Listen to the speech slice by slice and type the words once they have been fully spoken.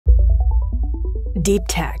Deep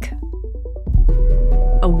tech.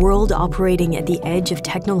 A world operating at the edge of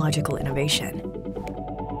technological innovation,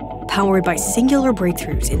 powered by singular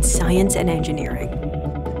breakthroughs in science and engineering.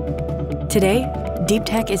 Today, deep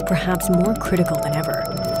tech is perhaps more critical than ever,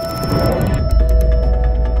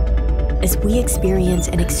 as we experience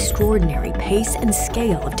an extraordinary pace and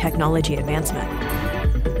scale of technology advancement.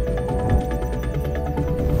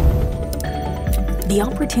 The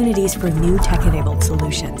opportunities for new tech-enabled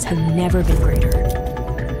solutions have never been greater.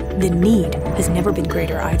 The need has never been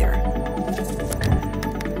greater either.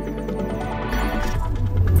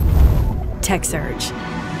 TechSurge,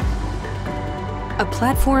 a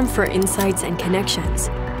platform for insights and connections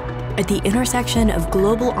at the intersection of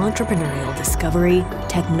global entrepreneurial discovery,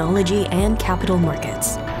 technology, and capital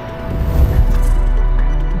markets.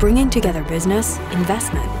 Bringing together business,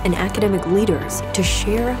 investment, and academic leaders to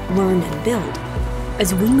share, learn, and build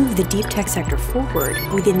as we move the deep tech sector forward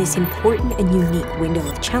within this important and unique window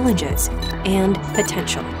of challenges and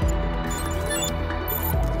potential.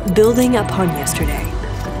 Building upon yesterday,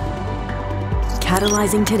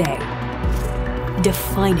 catalyzing today,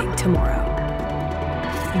 defining tomorrow.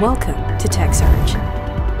 Welcome to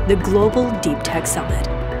TechSurge, the Global Deep Tech Summit.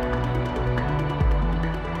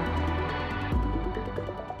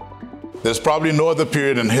 There's probably no other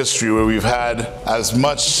period in history where we've had as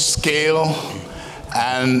much scale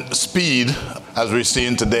and speed as we're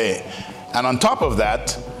seeing today. And on top of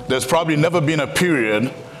that, there's probably never been a period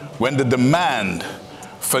when the demand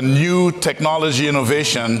for new technology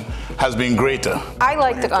innovation has been greater. I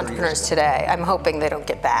like the entrepreneurs today. I'm hoping they don't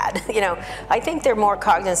get bad. I think they're more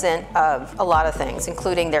cognizant of a lot of things,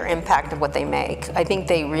 including their impact of what they make. I think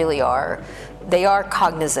they really are. They are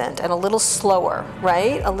cognizant and a little slower,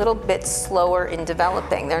 right? A little bit slower in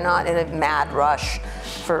developing. They're not in a mad rush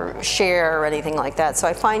for share or anything like that. So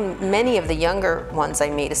I find many of the younger ones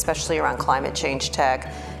I meet, especially around climate change tech,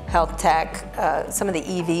 health tech, some of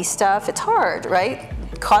the EV stuff, it's hard, right?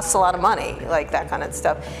 It costs a lot of money, like that kind of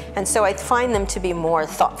stuff. And so I find them to be more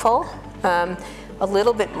thoughtful, a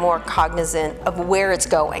little bit more cognizant of where it's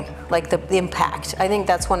going, like the impact. I think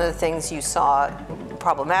that's one of the things you saw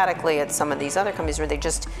problematically at some of these other companies where they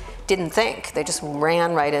just didn't think. They just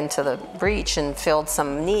ran right into the breach and filled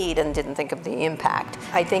some need and didn't think of the impact.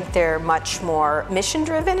 I think they're much more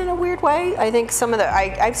mission-driven in a weird way. I think some of the,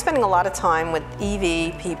 I'm spending a lot of time with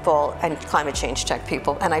EV people and climate change tech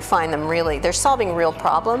people, and I find them really, they're solving real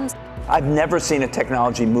problems. I've never seen a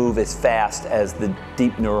technology move as fast as the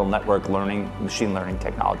deep neural network learning, machine learning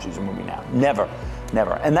technologies are moving now. Never.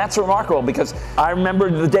 Never. And that's remarkable because I remember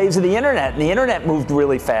the days of the internet, and the internet moved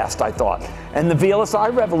really fast, I thought. And the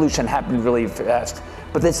VLSI revolution happened really fast.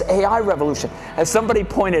 But this AI revolution, as somebody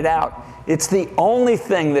pointed out, it's the only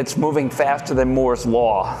thing that's moving faster than Moore's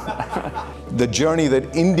law. The journey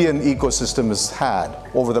that Indian ecosystem has had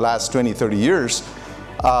over the last 20, 30 years,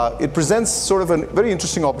 it presents sort of a very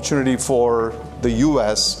interesting opportunity for the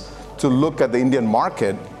US to look at the Indian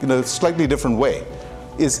market in a slightly different way.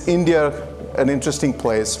 Is India an interesting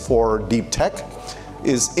place for deep tech?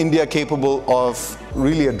 Is India capable of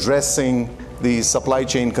really addressing the supply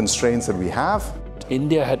chain constraints that we have?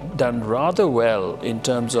 India had done rather well in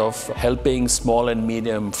terms of helping small and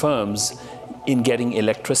medium firms in getting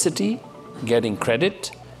electricity, getting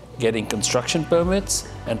credit, getting construction permits,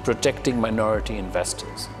 and protecting minority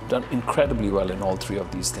investors. Done incredibly well in all three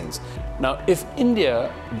of these things. Now, if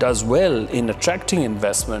India does well in attracting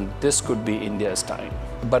investment, this could be India's time.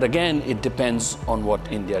 But again, it depends on what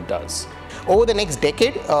India does. Over the next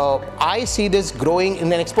decade, I see this growing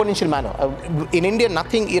in an exponential manner. In India,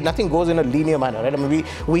 nothing goes in a linear manner, right? I mean,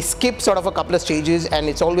 we skip sort of a couple of stages, and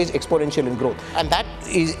it's always exponential in growth. And that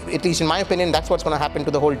is, at least in my opinion, that's what's going to happen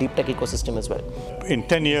to the whole deep tech ecosystem as well. In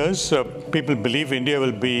 10 years, people believe India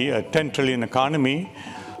will be a 10 trillion economy.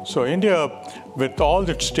 So India, with all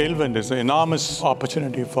its tailwind, is an enormous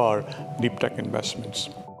opportunity for deep tech investments.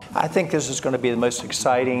 I think this is going to be the most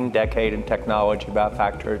exciting decade in technology by a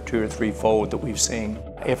factor of 2 or 3-fold that we've seen.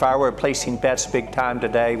 If I were placing bets big time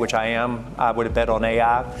today, which I am, I would have bet on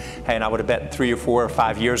AI, and I would have bet 3 or 4 or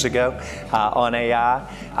 5 years ago on AI.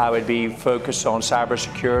 I would be focused on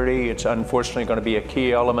cybersecurity. It's unfortunately going to be a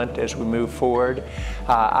key element as we move forward.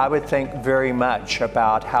 I would think very much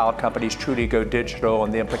about how companies truly go digital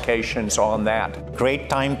and the implications on that. Great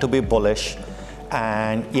time to be bullish,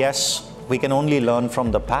 and yes, we can only learn from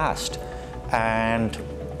the past, and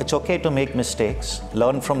it's okay to make mistakes,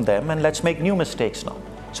 learn from them, and let's make new mistakes now.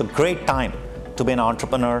 So great time to be an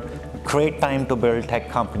entrepreneur, great time to build tech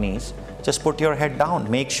companies. Just put your head down,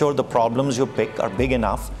 make sure the problems you pick are big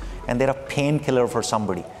enough and they're a painkiller for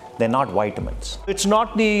somebody. They're not vitamins. It's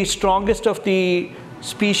not the strongest of the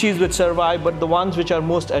species which survive, but the ones which are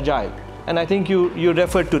most agile. And I think you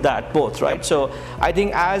referred to that both, right? So I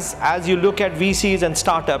think as you look at VCs and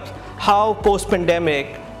startups, how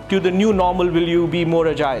post-pandemic to the new normal will you be more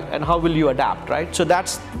agile and how will you adapt, right? So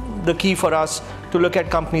that's the key for us to look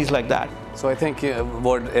at companies like that. So I think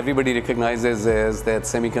what everybody recognizes is that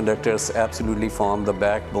semiconductors absolutely form the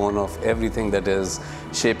backbone of everything that is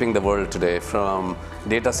shaping the world today, from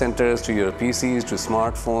data centers to your PCs to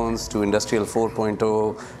smartphones to Industrial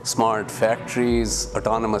 4.0, smart factories,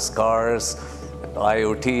 autonomous cars,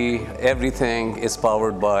 IoT, everything is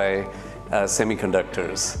powered by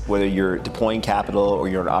semiconductors. Whether you're deploying capital or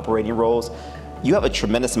you're in operating roles, you have a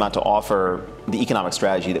tremendous amount to offer the economic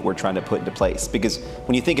strategy that we're trying to put into place. Because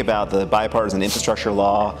when you think about the bipartisan infrastructure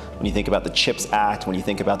law, when you think about the CHIPS Act, when you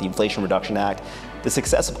think about the Inflation Reduction Act, the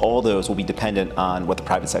success of all those will be dependent on what the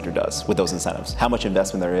private sector does with those incentives, how much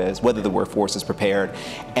investment there is, whether the workforce is prepared.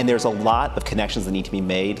 And there's a lot of connections that need to be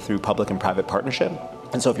made through public and private partnership.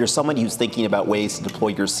 And so if you're somebody who's thinking about ways to deploy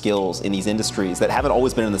your skills in these industries that haven't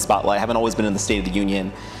always been in the spotlight, haven't always been in the State of the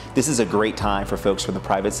Union, this is a great time for folks from the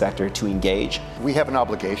private sector to engage. We have an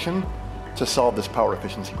obligation to solve this power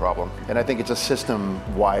efficiency problem. And I think it's a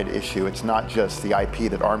system-wide issue. It's not just the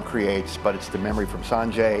IP that ARM creates, but it's the memory from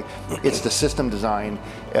Sanjay, it's the system design,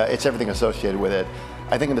 it's everything associated with it.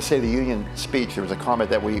 I think in the State of the Union speech, there was a comment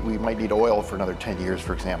that we might need oil for another 10 years,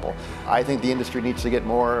 for example. I think the industry needs to get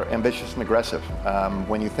more ambitious and aggressive.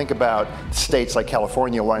 When you think about states like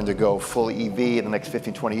California wanting to go full EV in the next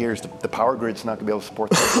 15, 20 years, the power grid's not going to be able to support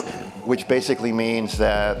that, which basically means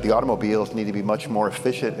that the automobiles need to be much more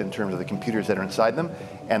efficient in terms of the computers that are inside them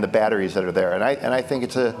and the batteries that are there. And I think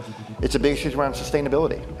it's a big issue around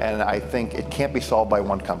sustainability. And I think it can't be solved by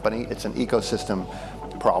one company. It's an ecosystem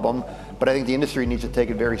problem. But I think the industry needs to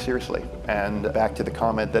take it very seriously. And back to the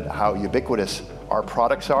comment that how ubiquitous our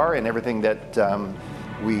products are and everything that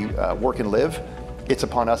we work and live, it's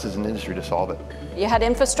upon us as an industry to solve it. You had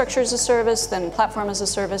infrastructure as a service, then platform as a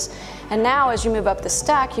service, and now as you move up the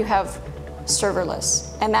stack, you have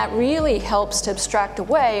serverless. And that really helps to abstract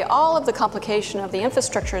away all of the complication of the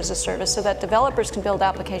infrastructure as a service so that developers can build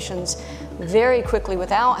applications very quickly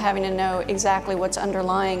without having to know exactly what's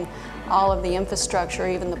underlying all of the infrastructure,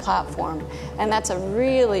 even the platform. And that's a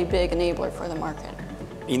really big enabler for the market.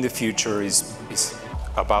 In the future is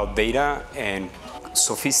about data and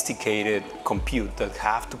sophisticated compute that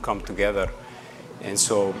have to come together. And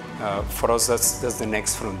so for us, that's the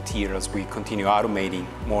next frontier as we continue automating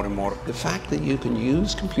more and more. The fact that you can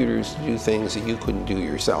use computers to do things that you couldn't do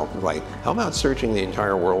yourself, like how about searching the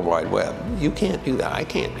entire World Wide Web? You can't do that, I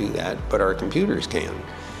can't do that, but our computers can.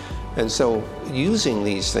 And so using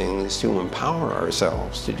these things to empower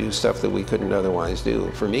ourselves to do stuff that we couldn't otherwise do,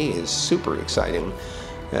 for me, is super exciting.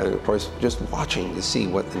 And of course, just watching to see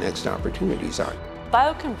what the next opportunities are.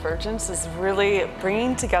 Bioconvergence is really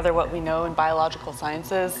bringing together what we know in biological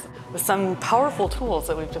sciences with some powerful tools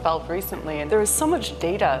that we've developed recently. And there is so much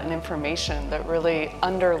data and information that really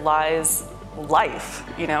underlies life,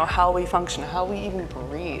 you know, how we function, how we even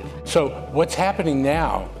breathe. So what's happening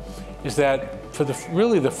now is that for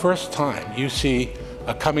really the first time, you see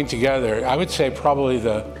a coming together. I would say probably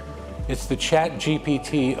it's the Chat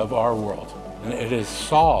GPT of our world. And it has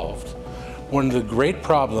solved one of the great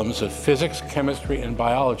problems of physics, chemistry, and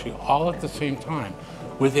biology all at the same time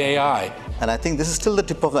with AI. And I think this is still the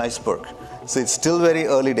tip of the iceberg. So it's still very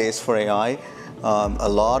early days for AI. A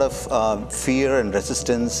lot of fear and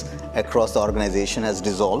resistance across the organization has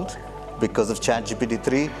dissolved because of ChatGPT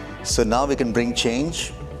 3. So now we can bring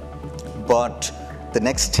change. But the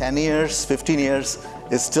next 10 years, 15 years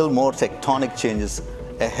is still more tectonic changes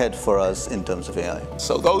ahead for us in terms of AI.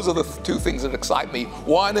 So those are the two things that excite me.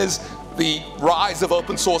 One is the rise of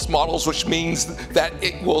open source models, which means that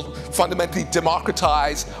it will fundamentally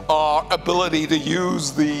democratize our ability to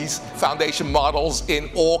use these foundation models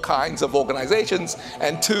in all kinds of organizations.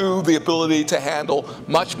 And two, the ability to handle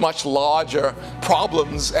much, much larger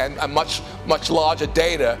problems and much, much larger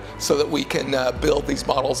data so that we can build these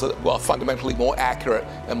models that are fundamentally more accurate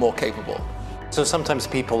and more capable. So sometimes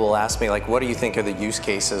people will ask me, like, what do you think are the use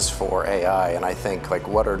cases for AI? And I think, like,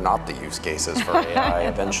 what are not the use cases for AI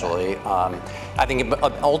eventually? I think it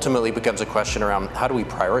ultimately becomes a question around how do we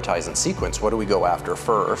prioritize and sequence? What do we go after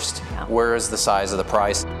first? Where is the size of the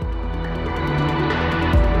price?